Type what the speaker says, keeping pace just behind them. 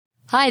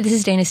Hi, this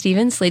is Dana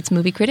Stevens, Slate's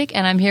movie critic,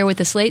 and I'm here with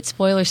the Slate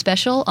spoiler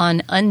special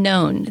on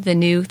Unknown, the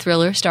new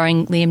thriller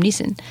starring Liam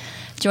Neeson.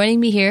 Joining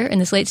me here in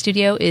the Slate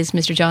studio is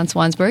Mr. John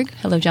Swansburg.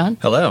 Hello, John.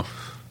 Hello.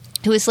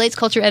 Who is Slate's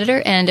culture editor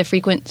and a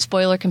frequent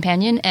spoiler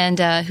companion, and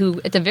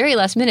who, at the very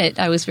last minute,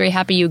 I was very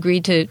happy you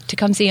agreed to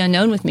come see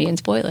Unknown with me and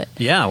spoil it.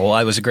 Yeah, well,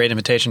 it was a great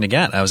invitation to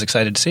get. I was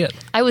excited to see it.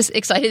 I was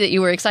excited that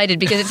you were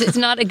excited because it's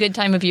not a good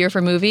time of year for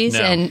movies,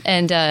 No.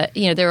 and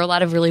there are a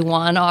lot of really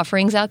wan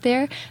offerings out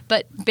there.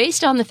 But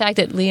based on the fact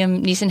that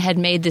Liam Neeson had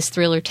made this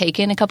thriller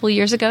Taken a couple of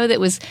years ago, that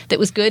was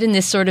good in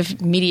this sort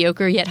of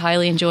mediocre yet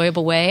highly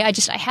enjoyable way, I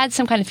had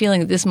some kind of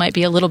feeling that this might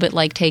be a little bit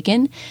like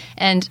Taken,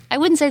 and I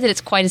wouldn't say that it's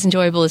quite as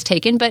enjoyable as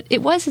Taken, but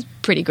it was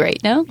pretty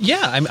great. No? Yeah,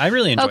 I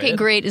really enjoyed it. Okay,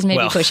 great is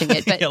maybe pushing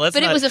it, but, yeah,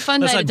 but it was a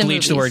fun night at the movies. Let's not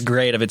bleach the word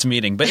great of its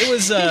meaning, but it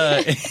was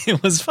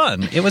it was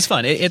fun. It was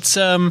fun. It's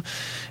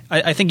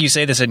I think you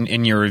say this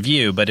in your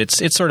review, but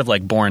it's sort of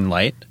like Bourne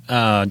Light,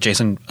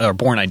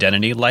 Bourne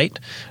Identity Light,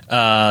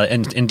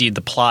 and indeed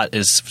the plot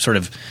is sort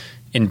of,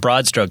 in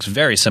broad strokes,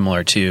 very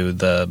similar to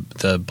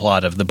the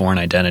plot of the Bourne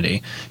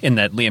Identity, in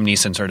that Liam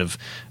Neeson sort of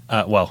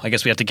I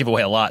guess we have to give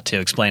away a lot to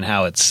explain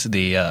how it's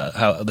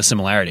how the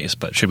similarities,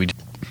 but should we?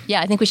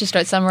 Yeah, I think we should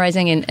start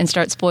summarizing and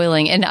start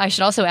spoiling. And I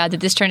should also add that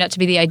this turned out to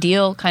be the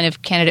ideal kind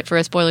of candidate for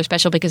a spoiler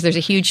special because there's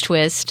a huge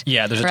twist.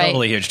 Yeah, there's a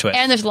totally huge twist.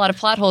 And there's a lot of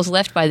plot holes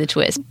left by the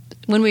twist.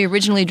 When we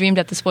originally dreamed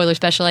up the spoiler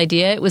special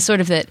idea, it was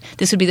sort of that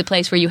this would be the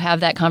place where you have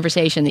that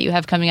conversation that you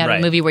have coming out of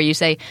a movie where you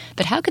say,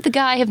 but how could the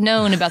guy have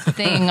known about the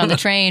thing on the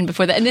train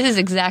before that? And this is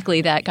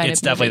exactly that kind of movie.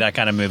 It's definitely that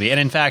kind of movie. And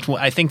in fact,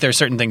 I think there are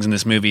certain things in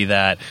this movie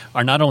that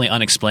are not only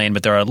unexplained,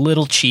 but they're a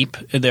little cheap.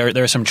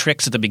 There are some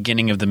tricks at the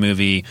beginning of the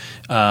movie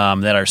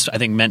that are, I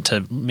think, meant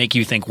to make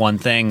you think one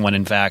thing when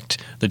in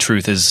fact the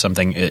truth is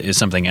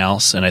something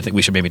else. And I think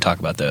we should maybe talk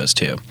about those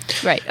too.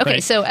 Right. Okay.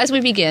 Right. So as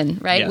we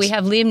begin, yes. We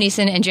have Liam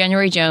Neeson and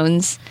January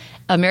Jones,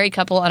 a married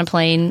couple on a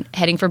plane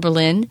heading for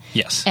Berlin.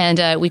 Yes.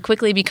 And we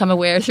quickly become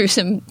aware through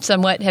some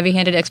somewhat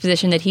heavy-handed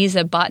exposition that he's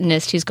a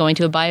botanist who's going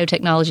to a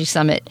biotechnology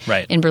summit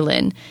in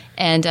Berlin.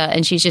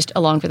 And she's just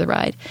along for the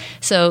ride.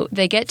 So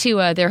they get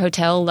to their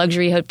hotel,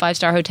 luxury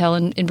 5-star hotel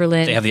in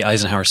Berlin. They have the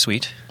Eisenhower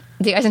Suite.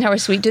 The Eisenhower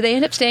Suite. Do they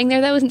end up staying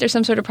there, though? Isn't there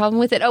some sort of problem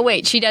with it? Oh,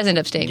 wait, she does end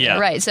up staying there.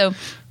 Right. So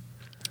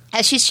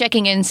as she's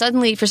checking in,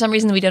 suddenly, for some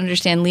reason that we don't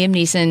understand, Liam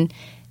Neeson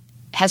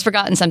has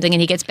forgotten something,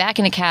 and he gets back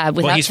in a cab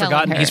without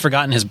telling her. He's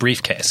forgotten his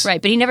briefcase. Right,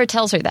 but he never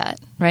tells her that,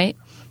 right?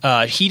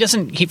 He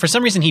doesn't. For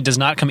some reason, he does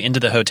not come into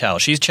the hotel.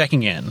 She's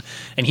checking in,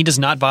 and he does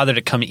not bother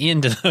to come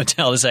into the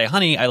hotel to say,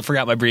 "Honey, I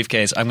forgot my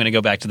briefcase. I'm going to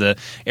go back to the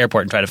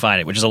airport and try to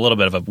find it," which is a little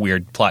bit of a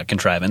weird plot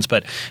contrivance.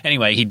 But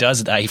anyway, he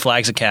does that. He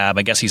flags a cab.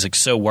 I guess he's like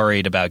so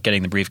worried about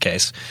getting the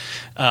briefcase,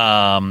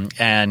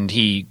 and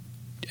he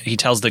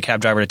tells the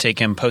cab driver to take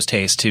him post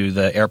haste to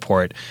the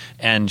airport,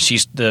 and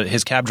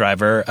his cab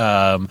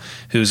driver,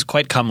 who's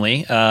quite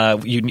comely.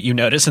 You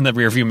notice in the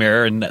rearview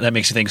mirror, and that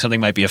makes you think something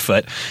might be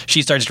afoot.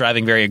 She starts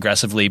driving very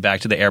aggressively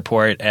back to the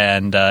airport,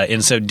 and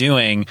in so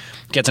doing,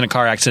 gets in a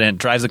car accident,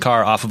 drives the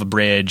car off of a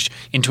bridge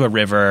into a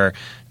river.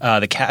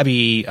 The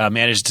cabbie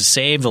manages to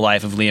save the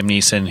life of Liam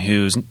Neeson,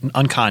 who's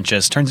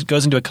unconscious,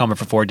 goes into a coma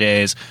for 4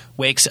 days,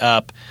 wakes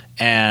up,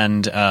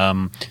 and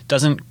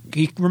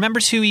he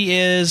remembers who he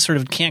is, sort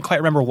of can't quite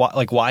remember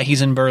why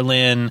he's in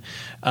Berlin,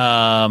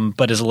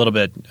 but is a little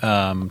bit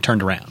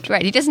turned around.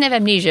 Right. He doesn't have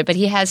amnesia, but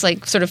he has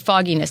sort of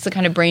fogginess, the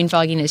kind of brain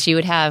fogginess you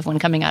would have when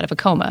coming out of a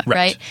coma,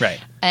 right? Right.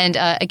 And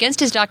against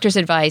his doctor's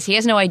advice, he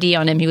has no ID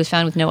on him. He was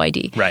found with no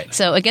ID. Right.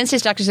 So against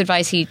his doctor's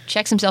advice, he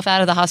checks himself out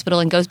of the hospital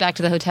and goes back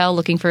to the hotel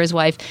looking for his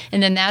wife.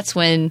 And then that's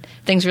when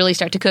things really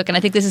start to cook. And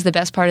I think this is the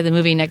best part of the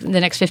movie. The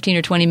next 15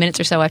 or 20 minutes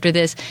or so after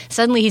this,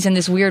 suddenly he's in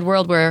this weird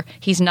world where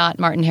he's not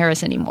Martin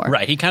Harris anymore.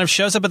 Right. He kind of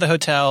shows up at the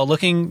hotel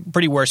looking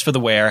pretty worse for the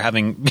wear,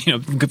 having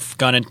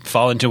gone and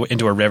fallen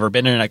into a river,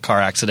 been in a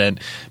car accident,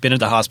 been at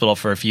the hospital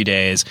for a few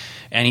days,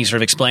 and he sort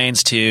of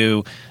explains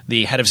to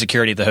the head of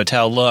security at the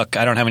hotel, "Look,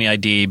 I don't have any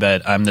ID,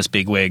 but I'm this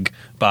bigwig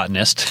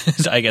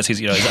botanist." I guess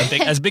he's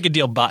as big a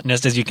deal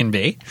botanist as you can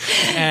be,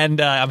 and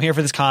I'm here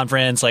for this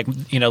conference.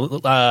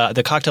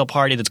 The cocktail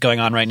party that's going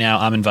on right now,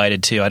 I'm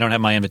invited to. I don't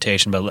have my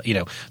invitation, but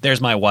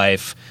there's my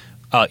wife.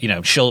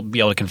 She'll be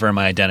able to confirm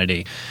my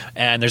identity.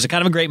 And there's a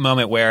kind of a great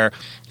moment where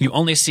you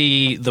only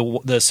see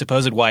the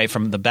supposed wife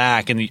from the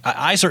back. And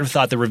I sort of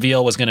thought the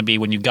reveal was going to be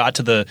when you got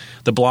to the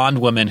blonde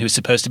woman who's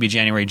supposed to be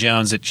January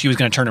Jones, that she was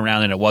going to turn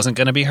around and it wasn't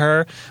going to be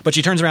her. But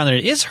she turns around and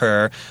it is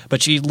her.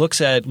 But she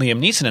looks at Liam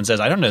Neeson and says,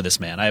 "I don't know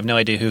this man. I have no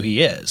idea who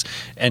he is."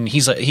 And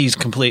he's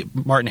complete.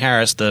 Martin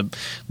Harris, the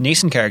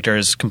Neeson character,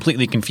 is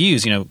completely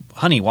confused.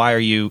 "Honey, why are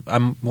you?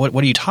 What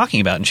are you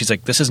talking about?" And she's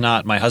like, "This is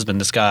not my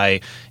husband. This guy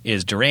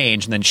is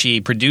deranged." And then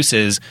she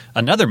produces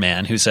another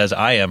man who says,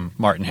 "I am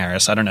Martin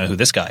Harris. I don't know who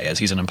this guy is.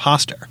 He's an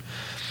imposter."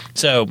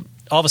 So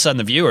all of a sudden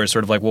the viewer is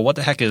sort of like, well, what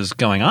the heck is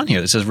going on here?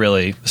 This is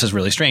really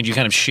strange. You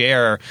kind of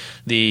share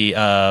the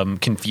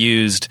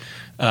confused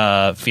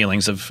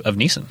feelings of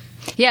Neeson.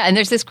 Yeah, and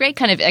there's this great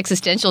kind of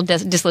existential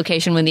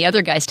dislocation when the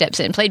other guy steps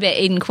in, played by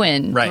Aidan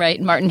Quinn, right?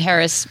 Martin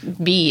Harris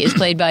B is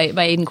played by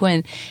Aidan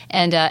Quinn,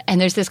 and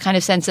there's this kind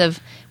of sense of,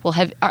 well,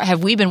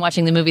 have we been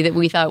watching the movie that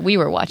we thought we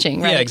were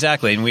watching? Right? Yeah,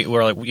 exactly. And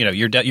we're like,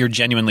 you're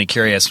genuinely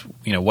curious,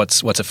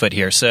 what's afoot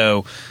here.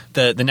 So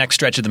the next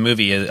stretch of the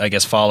movie, I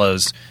guess,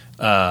 follows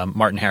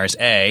Martin Harris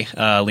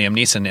Liam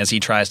Neeson, as he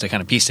tries to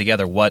kind of piece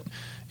together what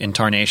in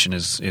tarnation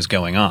is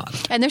going on.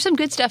 And there's some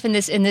good stuff in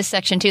this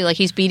section too. Like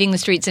he's beating the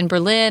streets in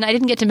Berlin. I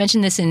didn't get to mention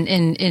this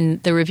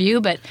in the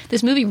review, but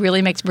this movie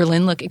really makes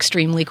Berlin look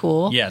extremely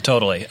cool. Yeah,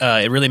 totally.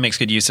 It really makes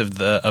good use of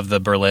the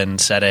Berlin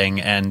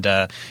setting, and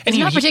it's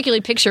not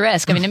particularly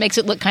picturesque. I mean, it makes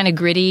it look kind of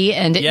gritty,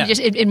 and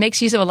it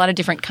makes use of a lot of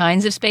different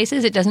kinds of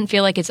spaces. It doesn't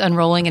feel like it's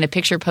unrolling in a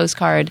picture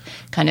postcard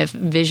kind of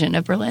vision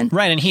of Berlin.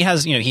 Right, and he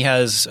has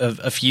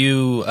a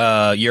few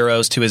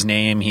euros to his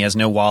name. He has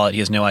no wallet. He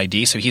has no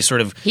ID, so he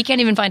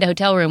can't even find a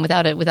hotel room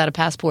without a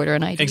passport or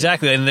an ID.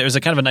 Exactly, and there's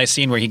a kind of a nice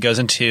scene where he goes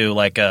into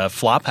like a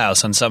flop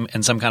house in some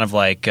kind of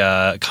like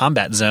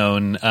combat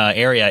zone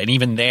area, and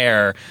even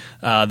there,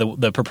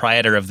 the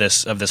proprietor of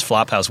this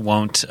flop house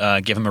won't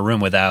give him a room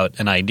without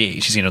an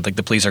ID. She's like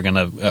the police are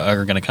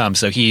gonna come,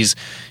 so he's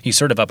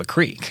sort of up a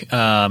creek,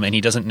 and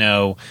he doesn't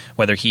know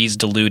whether he's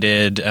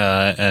deluded,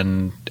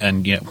 and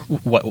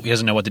what he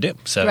doesn't know what to do.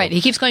 So right,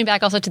 he keeps going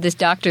back also to this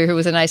doctor who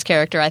was a nice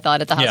character, I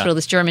thought, at the hospital.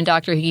 This German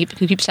doctor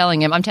who keeps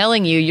telling him, "I'm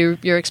telling you,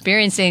 you're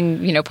experiencing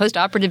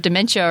post-operative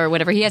dementia or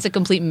whatever." He has a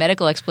complete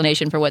medical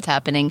explanation for what's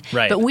happening,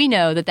 right. But we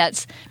know that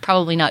that's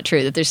probably not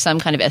true. That there's some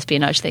kind of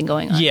espionage thing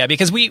going on. Yeah,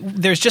 because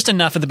there's just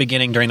enough at the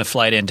beginning during the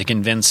flight in to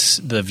convince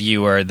the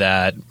viewer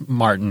that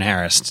Martin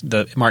Harris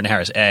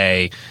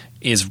A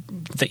is,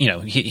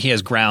 he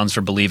has grounds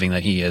for believing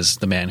that he is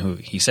the man who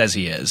he says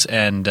he is,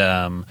 and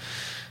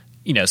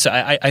so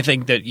I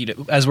think that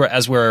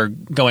as we're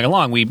going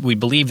along, we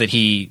believe that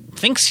he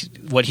thinks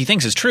what he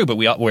thinks is true, but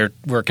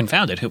we're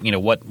confounded.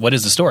 What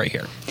is the story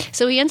here?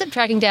 So he ends up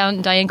tracking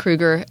down Diane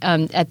Kruger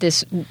at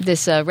this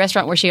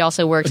restaurant where she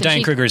also works.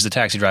 Diane Kruger is the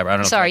taxi driver. I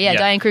don't know. Sorry,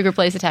 Diane Kruger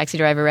plays the taxi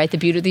driver, right?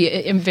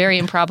 The very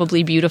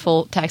improbably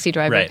beautiful taxi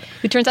driver, right,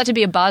 who turns out to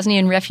be a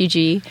Bosnian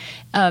refugee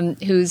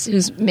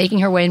who's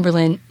making her way in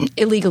Berlin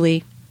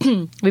illegally.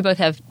 We both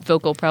have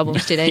vocal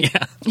problems today.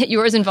 Yeah.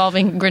 Yours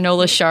involving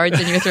granola shards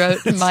in your throat.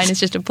 Mine is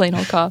just a plain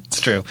old cough. It's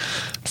true.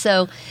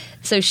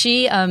 So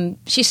she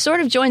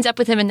sort of joins up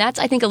with him, and that's,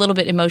 I think, a little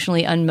bit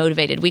emotionally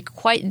unmotivated. We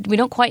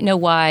don't quite know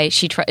why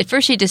at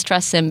first she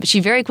distrusts him, but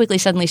she very quickly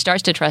suddenly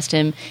starts to trust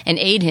him and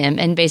aid him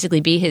and basically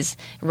be his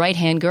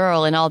right-hand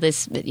girl in all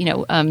this,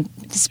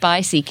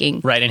 spy seeking.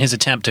 Right, in his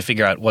attempt to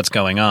figure out what's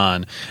going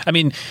on. I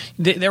mean,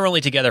 they were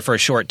only together for a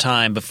short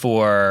time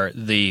before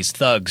these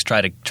thugs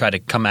try to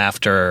come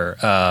after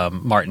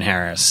Martin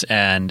Harris,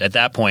 and at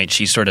that point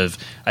she sort of,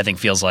 I think,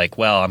 feels like,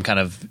 well, I'm kind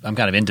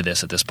of into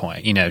this at this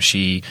point.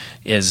 She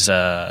is.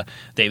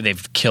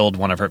 They've killed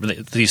one of her.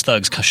 These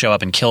thugs show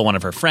up and kill one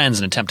of her friends,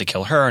 and attempt to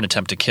kill her, and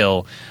attempt to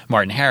kill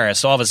Martin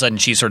Harris. So all of a sudden,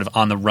 she's sort of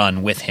on the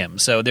run with him.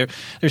 So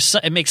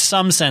it makes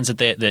some sense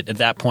that at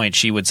that point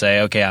she would say,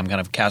 "Okay, I'm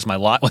going to cast my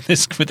lot with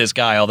this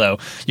guy." Although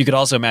you could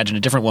also imagine a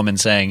different woman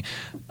saying,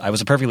 "I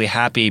was a perfectly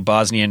happy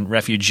Bosnian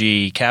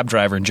refugee cab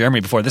driver in Germany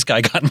before this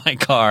guy got in my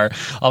car.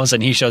 All of a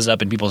sudden, he shows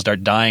up and people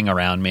start dying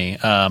around me."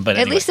 But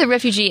at least the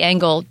refugee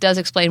angle does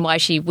explain why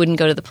she wouldn't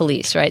go to the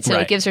police, right? So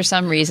It gives her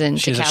some reason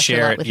to cast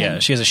her lot with him. Yeah,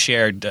 she has a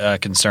shared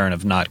concern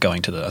of not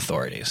going to the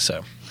authorities.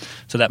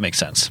 So that makes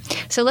sense.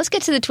 So let's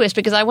get to the twist,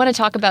 because I want to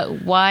talk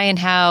about why and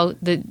how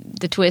the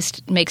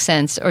twist makes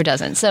sense or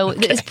doesn't. So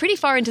It's pretty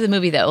far into the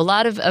movie, though. A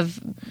lot of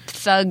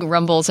thug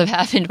rumbles have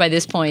happened by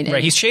this point.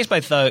 Right, he's chased by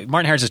thugs.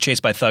 Martin Harris is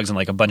chased by thugs in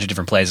like a bunch of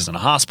different places, in a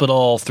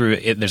hospital.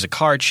 There's a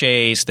car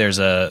chase. There's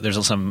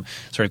some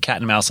sort of cat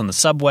and mouse on the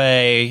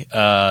subway.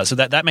 So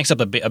that makes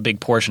up a big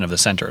portion of the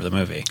center of the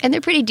movie. And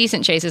they're pretty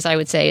decent chases, I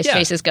would say, as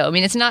chases go. I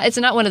mean, it's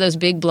not one of those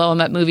big blow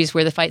 'em up movies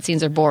where the fight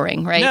scenes are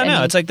boring, right?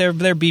 No, it's like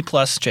they're B+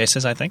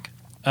 chases, I think.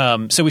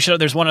 So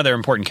there's one other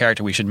important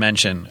character we should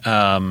mention.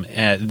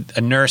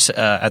 A nurse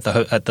at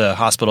the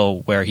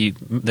hospital where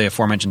the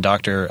aforementioned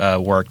doctor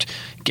worked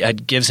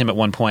gives him at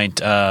one point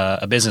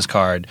a business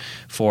card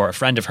for a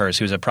friend of hers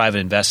who's a private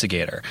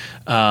investigator.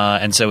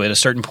 And so at a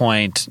certain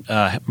point,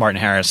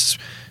 Martin Harris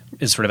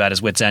is sort of at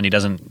his wit's end. He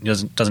doesn't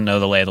know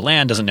the lay of the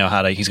land, doesn't know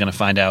he's going to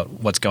find out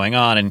what's going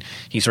on, and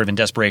he sort of in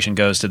desperation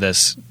goes to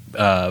this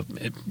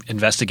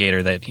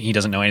investigator that he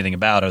doesn't know anything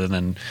about, other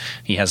than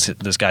he has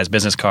this guy's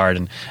business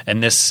card.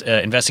 And this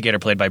investigator,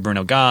 played by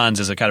Bruno Ganz,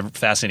 is a kind of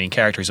fascinating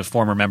character. He's a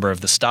former member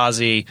of the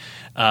Stasi,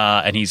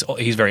 and he's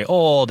very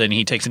old, and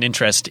he takes an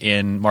interest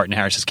in Martin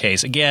Harris's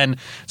case. Again,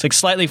 it's like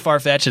slightly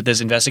far-fetched that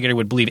this investigator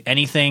would believe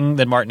anything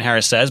that Martin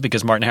Harris says,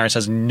 because Martin Harris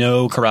has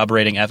no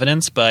corroborating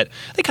evidence, but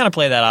they kind of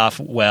play that off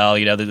well.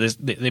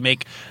 They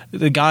make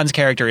the Ganz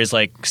character is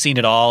like seen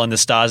it all in the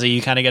Stasi.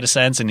 You kind of get a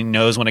sense, and he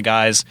knows when a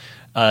guy's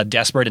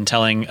desperate and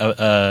telling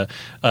a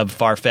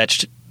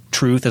far-fetched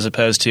truth as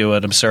opposed to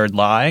an absurd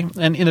lie.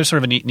 And there's sort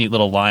of a neat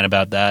little line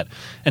about that.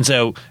 And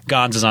so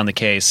Ganz is on the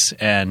case,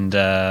 and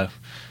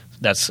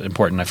that's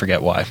important. I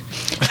forget why.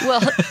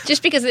 Well,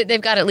 just because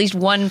they've got at least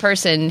one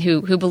person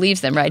who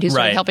believes them, right? Who's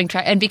sort of helping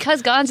track. And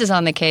because Gons is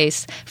on the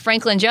case,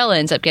 Frank Langella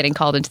ends up getting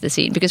called into the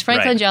scene because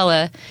Frank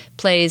Langella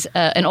plays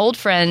an old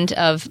friend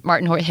of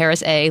Martin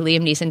Harris,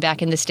 Liam Neeson,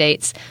 back in the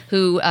States,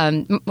 who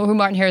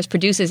Martin Harris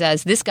produces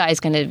as, this guy's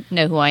going to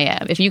know who I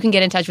am. If you can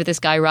get in touch with this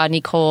guy,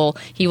 Rodney Cole,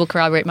 he will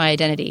corroborate my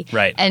identity.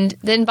 Right. And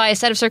then by a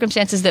set of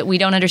circumstances that we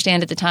don't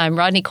understand at the time,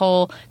 Rodney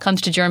Cole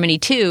comes to Germany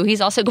too.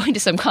 He's also going to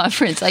some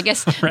conference. I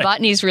guess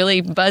botany's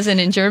really buzzing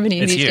in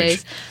Germany these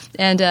days.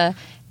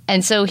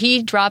 And so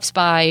he drops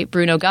by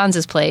Bruno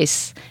Gans's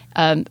place,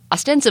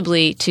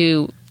 ostensibly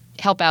to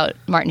help out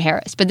Martin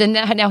Harris. But then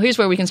now here's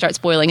where we can start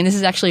spoiling. And this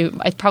is actually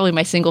probably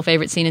my single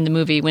favorite scene in the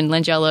movie, when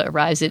Langella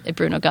arrives at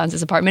Bruno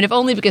Gans's apartment, if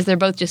only because they're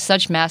both just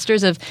such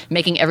masters of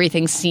making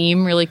everything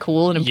seem really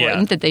cool and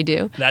important that they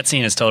do. That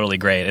scene is totally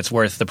great. It's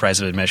worth the price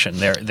of admission.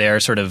 They're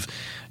sort of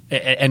 –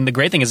 and the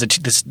great thing is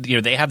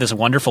that they have this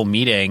wonderful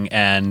meeting,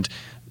 and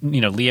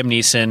Liam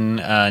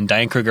Neeson and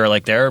Diane Kruger,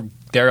 like they're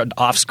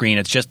off screen.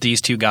 It's just these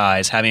two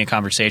guys having a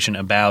conversation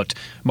about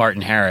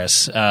Martin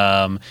Harris.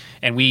 And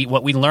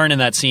what we learn in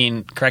that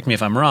scene, correct me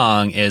if I'm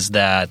wrong, is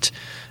that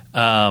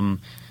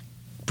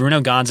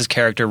Bruno Gans's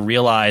character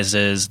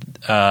realizes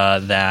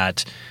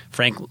that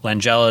Frank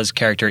Langella's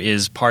character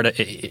is part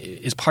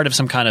of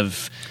some kind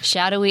of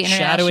shadowy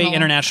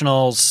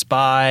international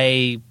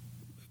spy.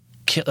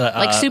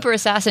 Like super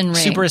assassin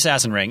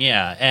ring,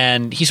 yeah.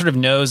 And he sort of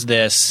knows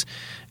this,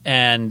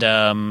 and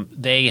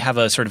they have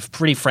a sort of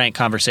pretty frank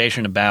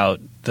conversation about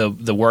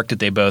the work that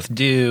they both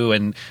do,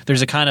 and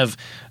there's a kind of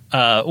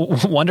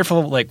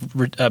wonderful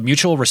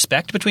mutual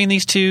respect between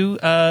these two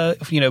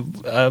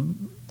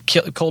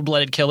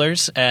cold-blooded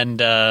killers.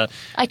 And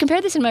I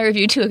compared this in my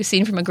review to a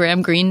scene from a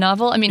Graham Greene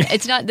novel. I mean,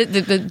 it's not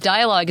the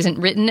dialogue isn't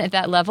written at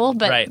that level,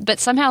 but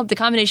somehow the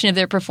combination of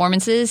their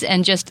performances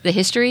and just the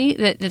history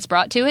that's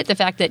brought to it, the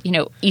fact that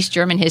East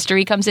German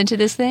history comes into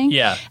this thing,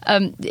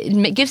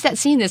 it gives that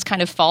scene this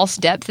kind of false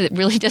depth that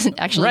really doesn't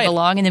actually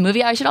belong in the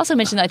movie. I should also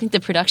mention that I think the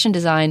production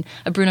design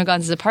of Bruno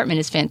Gans's apartment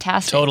is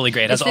fantastic. Totally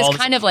great. It's this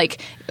kind of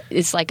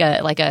it's like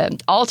a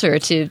altar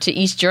to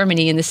East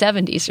Germany in the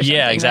 70s or something.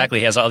 Yeah, exactly.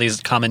 Right? He has all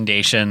these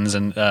commendations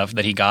and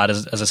that he got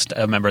as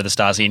a member of the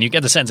Stasi, and you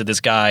get the sense that this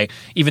guy,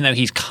 even though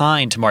he's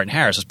kind to Martin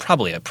Harris, is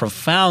probably a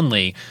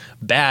profoundly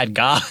bad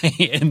guy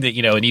in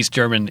East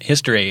German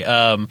history.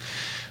 So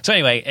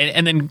anyway,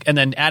 and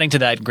then adding to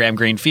that Graham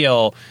Greene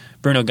feel,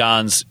 Bruno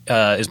Gans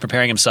is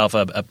preparing himself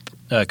a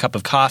cup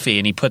of coffee,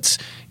 and he puts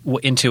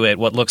into it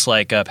what looks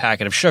like a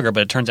packet of sugar,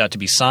 but it turns out to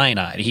be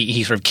cyanide.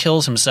 He sort of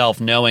kills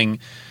himself knowing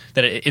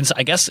that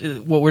I guess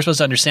what we're supposed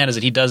to understand is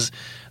that he does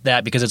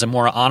that because it's a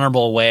more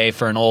honorable way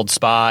for an old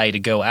spy to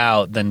go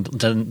out than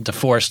to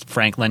force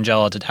Frank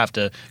Langella to have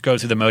to go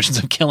through the motions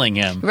of killing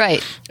him.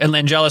 Right. And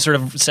Langella sort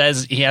of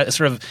says he has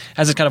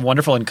this kind of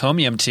wonderful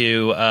encomium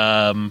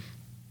to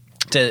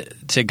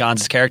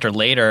Gans's character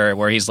later,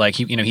 where he's like,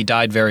 he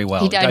died very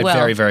well. He died well.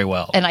 Very, very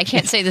well. And I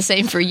can't say the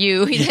same for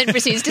you. He then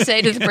proceeds to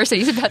say to the person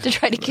he's about to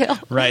try to kill.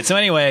 Right. So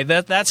anyway,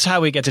 that's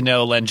how we get to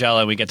know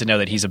Langella. We get to know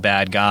that he's a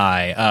bad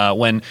guy.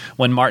 When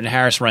Martin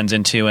Harris runs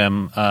into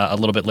him a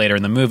little bit later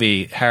in the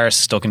movie, Harris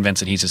is still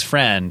convinced that he's his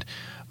friend.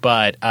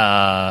 But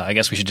I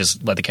guess we should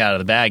just let the cat out of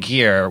the bag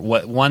here.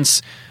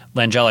 Once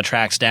Langella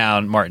tracks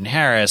down Martin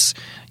Harris,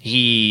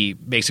 he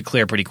makes it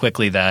clear pretty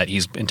quickly that he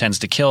intends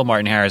to kill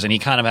Martin Harris, and he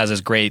kind of has this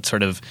great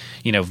sort of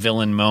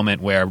villain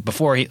moment where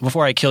before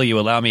I kill you,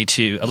 allow me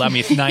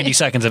 90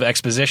 seconds of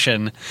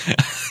exposition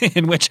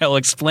in which I'll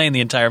explain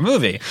the entire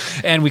movie.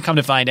 And we come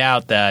to find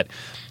out that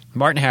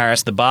Martin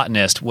Harris, the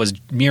botanist, was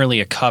merely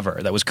a cover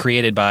that was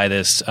created by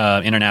this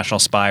international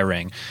spy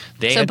ring.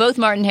 Both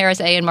Martin Harris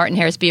A and Martin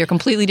Harris B are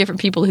completely different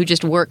people who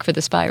just work for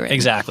the spy ring.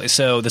 Exactly.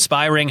 So the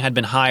spy ring had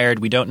been hired,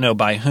 we don't know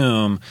by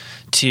whom,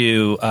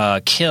 to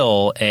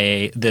kill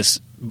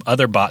this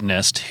other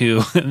botanist who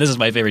 – this is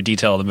my favorite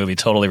detail of the movie,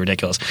 totally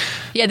ridiculous.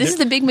 Yeah, this is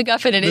the big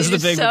MacGuffin, and it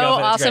is so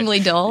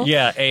awesomely dull.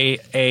 Yeah,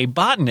 a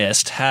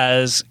botanist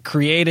has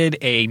created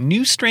a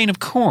new strain of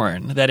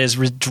corn that is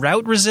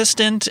drought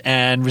resistant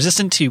and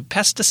resistant to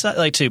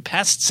to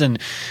pests, and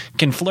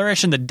can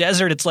flourish in the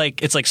desert. It's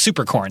like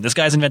super corn. This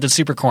guy's invented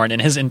super corn, and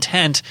his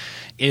intent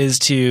is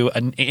to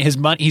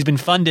he's been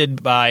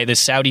funded by the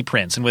Saudi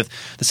prince, and with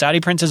the Saudi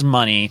prince's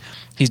money,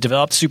 he's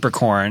developed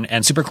supercorn,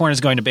 and supercorn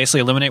is going to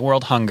basically eliminate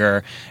world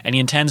hunger, and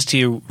he intends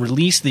to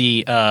release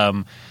the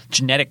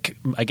genetic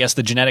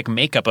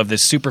makeup of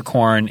this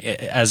supercorn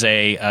as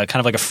a kind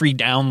of like a free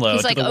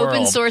download to the world.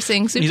 He's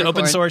open-sourcing supercorn. He's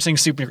open-sourcing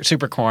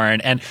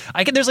supercorn, and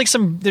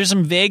there's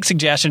some vague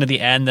suggestion at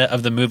the end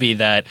of the movie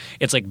that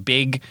it's like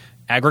big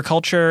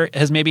agriculture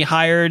has maybe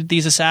hired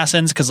these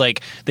assassins, because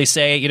they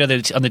say on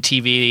the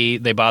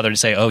TV they bother to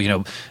say,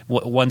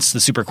 once the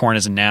supercorn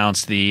is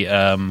announced, the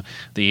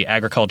big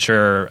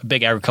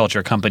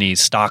agriculture companies'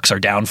 stocks are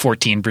down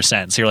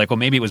 14%. So you're like, well,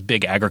 maybe it was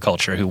big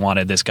agriculture who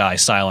wanted this guy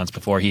silenced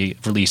before he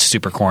released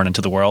supercorn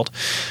into the world.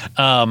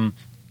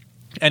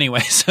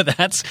 Anyway, so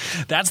that's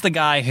the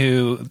guy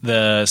who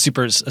the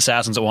super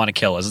assassins want to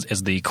kill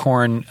is the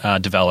corn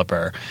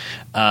developer.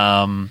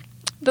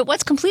 But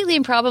what's completely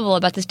improbable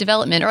about this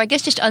development, or I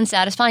guess just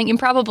unsatisfying,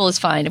 improbable is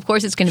fine. Of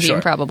course it's going to be Sure.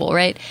 improbable,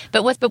 right?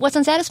 But what's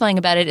unsatisfying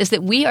about it is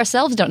that we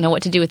ourselves don't know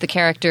what to do with the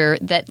character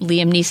that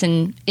Liam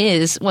Neeson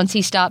is once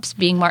he stops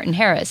being Martin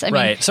Harris. I mean,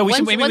 Right. So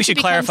maybe we should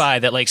clarify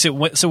that, like, so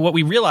what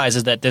we realize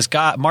is that this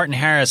guy, Martin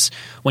Harris,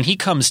 when he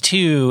comes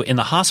to in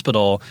the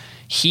hospital,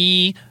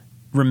 he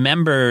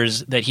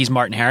remembers that he's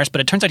Martin Harris,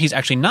 but it turns out he's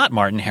actually not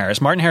Martin Harris.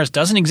 Martin Harris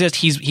doesn't exist.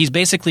 He's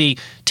basically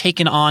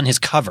taken on his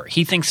cover.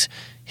 He thinks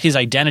his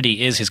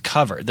identity is his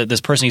cover, that this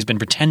person he's been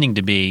pretending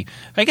to be,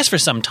 I guess, for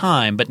some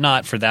time, but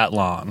not for that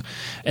long.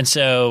 And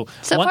so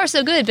far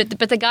so good.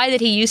 But the guy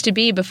that he used to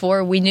be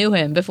before we knew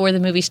him, before the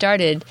movie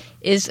started,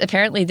 is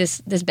apparently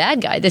this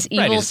bad guy, this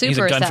evil Right, super he's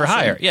a gun for assassin.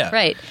 hire, yeah.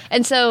 Right.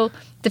 And so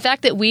the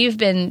fact that we've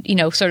been,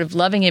 sort of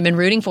loving him and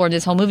rooting for him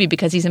this whole movie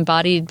because he's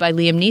embodied by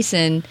Liam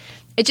Neeson,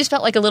 it just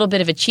felt like a little bit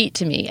of a cheat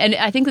to me. And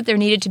I think that there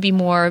needed to be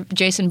more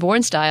Jason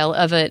Bourne style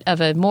of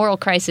a moral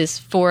crisis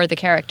for the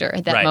character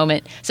at that Right.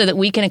 moment, so that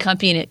we can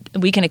accompany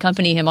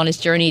him on his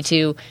journey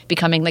to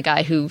becoming the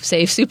guy who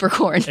saves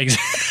Supercorn.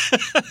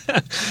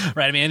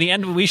 Right. I mean, in the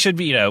end, we should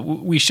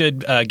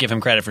give him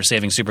credit for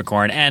saving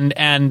Supercorn.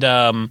 And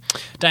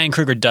Diane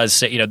Kruger does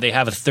say,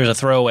 there's a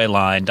throwaway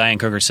line. Diane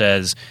Kruger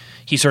says,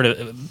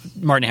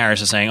 Martin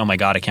Harris is saying, "Oh my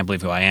God, I can't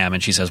believe who I am,"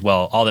 and she says,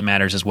 "Well, all that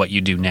matters is what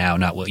you do now,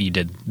 not what you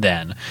did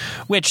then,"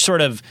 which sort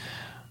of,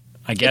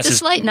 I guess, it's a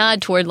slight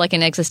nod toward like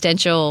an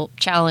existential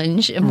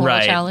challenge, a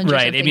moral challenge. Or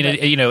right. I something,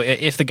 mean,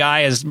 if the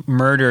guy has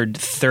murdered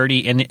 30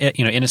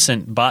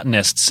 innocent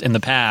botanists in the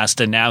past,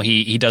 and now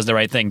he does the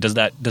right thing, does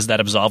that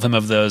absolve him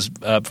of those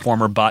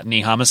former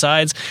botany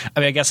homicides? I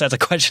mean, I guess that's a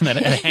question that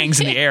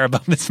hangs in the air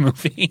about this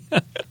movie.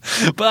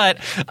 But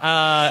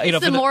it's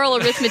the moral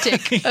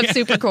arithmetic of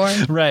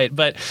Supercorn, right?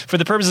 But for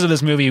the purposes of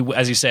this movie,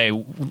 as you say,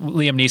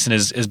 Liam Neeson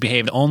is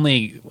behaved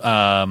only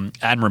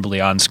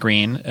admirably on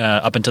screen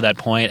up until that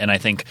point, and I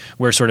think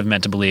we're sort of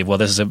meant to believe, well,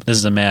 this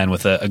is a man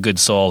with a good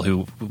soul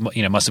who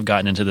must have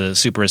gotten into the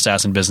super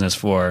assassin business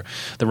for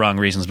the wrong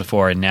reasons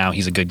before, and now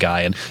he's a good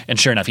guy. And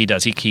sure enough, he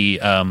does.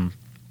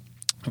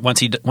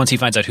 Once he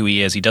finds out who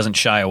he is, he doesn't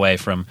shy away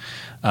from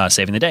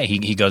saving the day.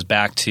 He goes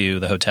back to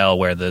the hotel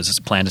where this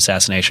planned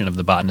assassination of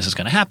the botanist is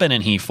going to happen,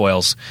 and he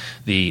foils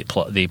the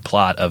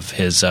plot of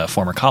his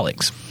former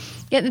colleagues.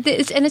 Yeah, and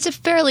it's a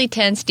fairly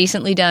tense,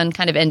 decently done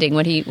kind of ending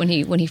when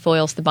he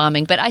foils the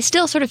bombing. But I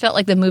still sort of felt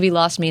like the movie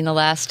lost me in the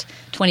last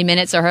 20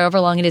 minutes or however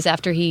long it is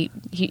after he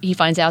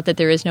finds out that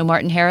there is no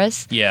Martin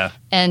Harris. Yeah.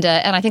 And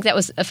I think that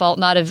was a fault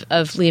not of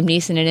Liam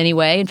Neeson in any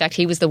way. In fact,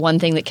 he was the one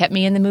thing that kept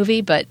me in the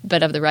movie, but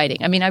of the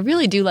writing. I mean, I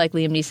really do like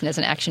Liam Neeson as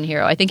an action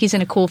hero. I think he's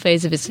in a cool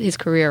phase of his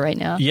career right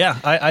now. Yeah,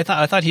 I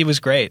thought he was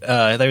great.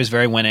 I thought he was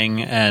very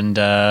winning, and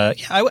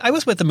I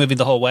was with the movie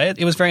the whole way.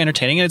 It was very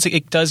entertaining, and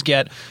it does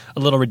get a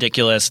little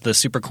ridiculous.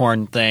 The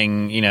Supercorn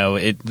thing,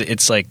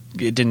 it's like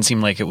it didn't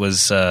seem like it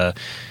was.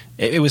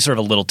 It was sort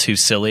of a little too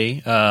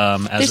silly.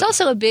 There's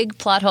also a big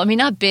plot hole. I mean,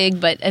 not big,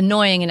 but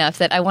annoying enough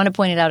that I want to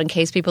point it out in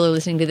case people are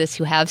listening to this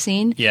who have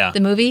seen the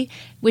movie,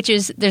 which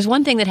is there's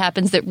one thing that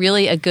happens that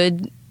really a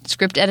good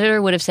script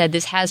editor would have said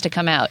this has to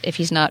come out if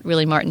he's not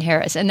really Martin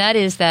Harris. And that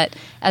is that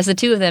as the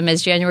two of them,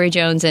 as January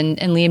Jones and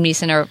Liam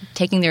Neeson are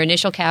taking their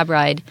initial cab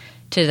ride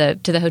to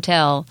the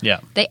hotel,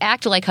 they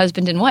act like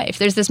husband and wife.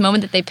 There's this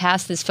moment that they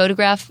pass this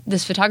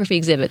photography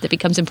exhibit that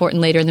becomes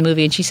important later in the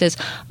movie, and she says,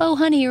 "Oh,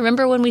 honey, you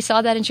remember when we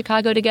saw that in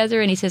Chicago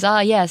together?" And he says, "Ah,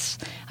 yes,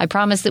 I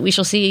promise that we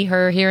shall see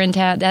her here in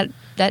town, that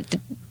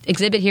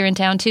exhibit here in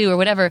town too," or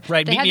whatever.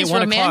 Right, they meet have me this at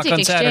 1 o'clock romantic on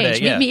exchange.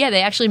 Saturday. Yeah.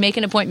 They actually make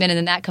an appointment, and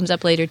then that comes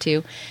up later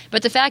too.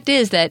 But the fact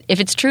is that if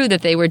it's true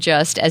that they were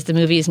just, as the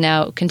movie is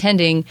now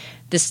contending,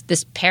 this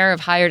pair of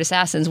hired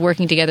assassins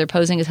working together,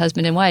 posing as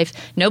husband and wife,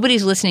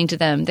 nobody's listening to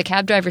them. The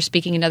cab driver's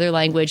speaking another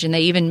language, and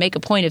they even make a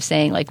point of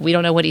saying, like, we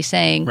don't know what he's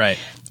saying. Right.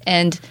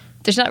 And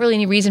there's not really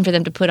any reason for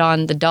them to put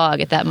on the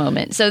dog at that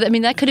moment. So, I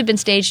mean, that could have been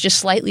staged just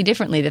slightly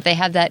differently, that they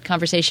have that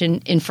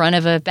conversation in front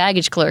of a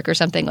baggage clerk or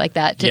something like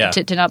that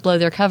to not blow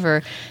their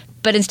cover.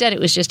 But instead, it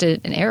was just an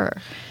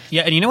error.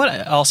 Yeah, and you know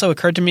what also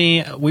occurred to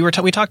me? We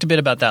talked a bit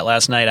about that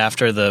last night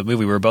after the movie.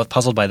 We were both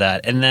puzzled by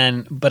that,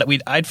 but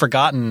I'd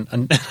forgotten.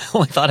 And I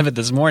only thought of it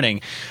this morning.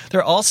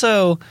 There are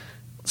also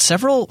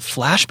several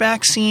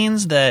flashback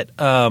scenes that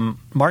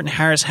Martin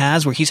Harris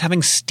has where he's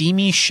having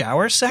steamy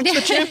shower sex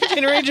with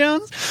January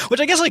Jones, which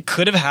I guess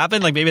could have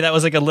happened. Maybe that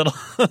was a little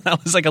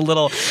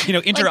colleagues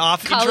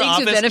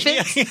with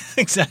benefits. Yeah,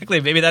 exactly.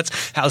 Maybe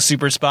that's how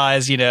super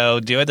spies do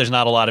it. There's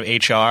not a lot of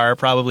HR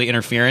probably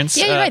interference.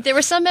 Yeah, you're right. There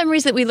were some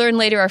memories that we learned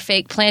later are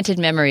fake planted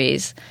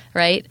memories,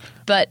 right?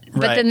 But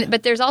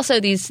there's also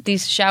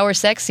these shower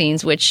sex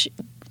scenes which,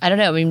 I don't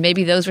know. I mean,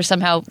 maybe those were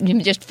somehow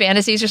just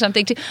fantasies or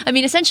something too. I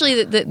mean,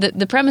 essentially,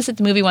 the premise that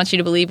the movie wants you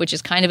to believe, which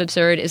is kind of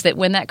absurd, is that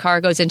when that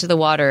car goes into the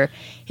water,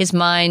 his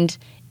mind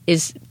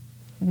is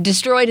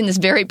destroyed in this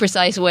very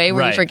precise way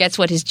where Right. he forgets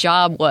what his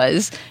job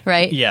was,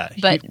 right? Yeah.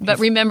 But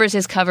remembers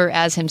his cover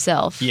as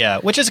himself. Yeah,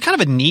 which is kind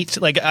of a neat.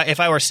 Like, if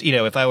I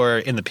were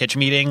in the pitch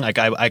meeting, like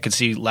I could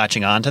see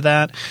latching on to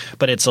that,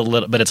 but it's a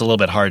little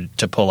bit hard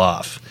to pull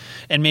off.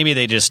 And maybe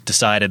they just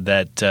decided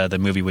that the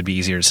movie would be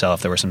easier to sell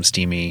if there were some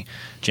steamy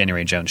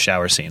January Jones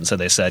shower scenes. So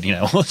they said,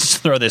 let's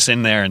throw this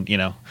in there, and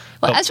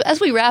Well, as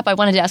we wrap, I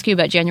wanted to ask you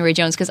about January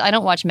Jones because I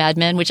don't watch Mad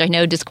Men, which I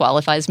know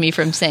disqualifies me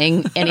from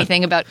saying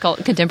anything about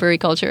contemporary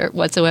culture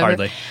whatsoever.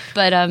 Hardly.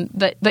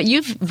 But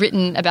you've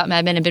written about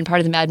Mad Men and been part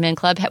of the Mad Men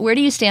Club. Where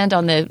do you stand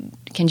on the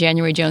can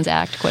January Jones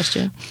act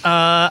question?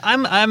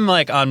 I'm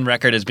like on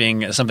record as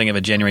being something of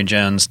a January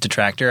Jones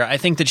detractor. I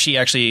think that she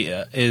actually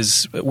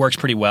works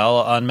pretty well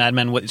on Mad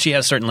Men. She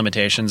has certain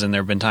limitations, and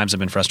there have been times I've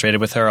been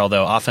frustrated with her.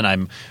 Although often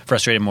I'm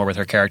frustrated more with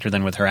her character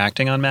than with her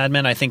acting on Mad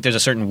Men. I think there's a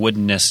certain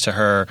woodenness to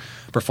her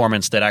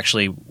performance that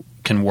actually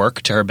can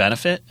work to her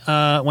benefit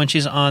when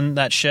she's on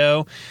that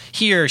show.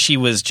 Here, she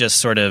was just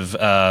sort of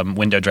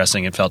window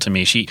dressing. It felt to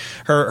me.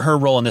 Her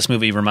role in this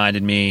movie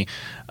reminded me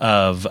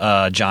of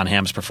John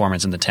Hamm's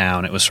performance in The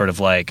Town. It was sort of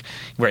like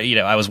where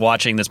I was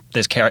watching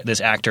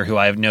this actor who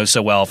I know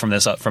so well from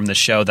this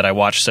show that I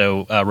watch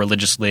so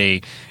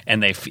religiously,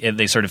 and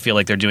they sort of feel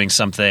like they're doing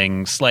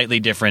something slightly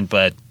different,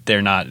 but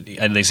they're not.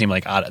 They seem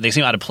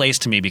out of place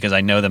to me because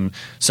I know them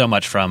so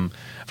much from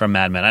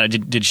Mad Men.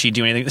 Did she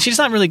do anything? She's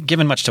not really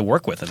given much to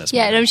work with in this movie.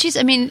 Yeah, no,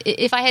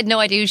 if I had no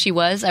idea who she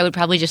was, I would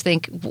probably just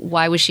think,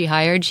 why was she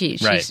hired? She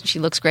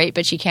looks great,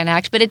 but she can't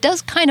act. But it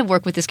does kind of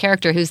work with this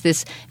character who's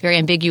this very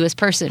ambiguous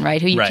person,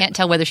 right? Who you can't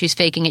tell whether she's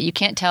faking it. You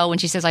can't tell when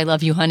she says, I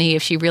love you, honey,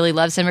 if she really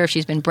loves him or if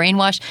she's been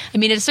brainwashed. I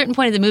mean, at a certain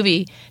point of the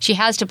movie, she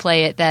has to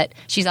play it that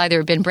she's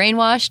either been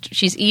brainwashed,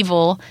 she's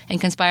evil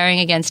and conspiring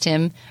against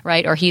him,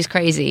 right? Or he's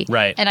crazy.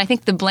 Right. And I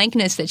think the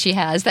blankness that she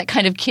has, that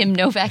kind of Kim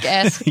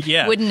Novak-esque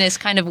woodenness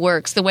kind of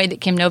works. The way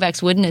that Kim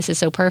Novak's woodenness is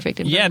so perfect.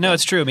 Yeah, no,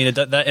 it's true. I mean,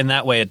 in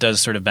that way, it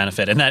does sort of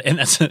benefit, and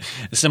that's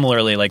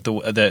similarly like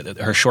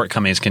her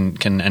shortcomings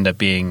can end up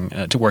being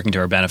working to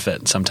her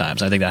benefit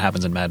sometimes. I think that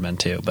happens in Mad Men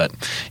too. But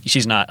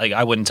she's not like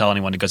I wouldn't tell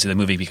anyone to go see the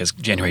movie because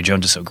January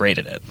Jones is so great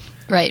at it.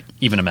 Right.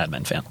 Even a Mad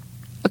Men fan.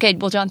 Okay,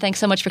 well, John, thanks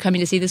so much for coming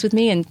to see this with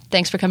me, and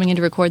thanks for coming in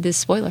to record this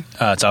spoiler.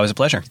 It's always a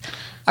pleasure.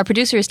 Our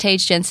producer is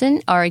Tage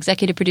Jensen. Our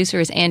executive producer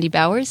is Andy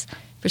Bowers.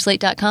 For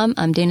Slate.com,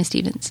 I'm Dana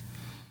Stevens.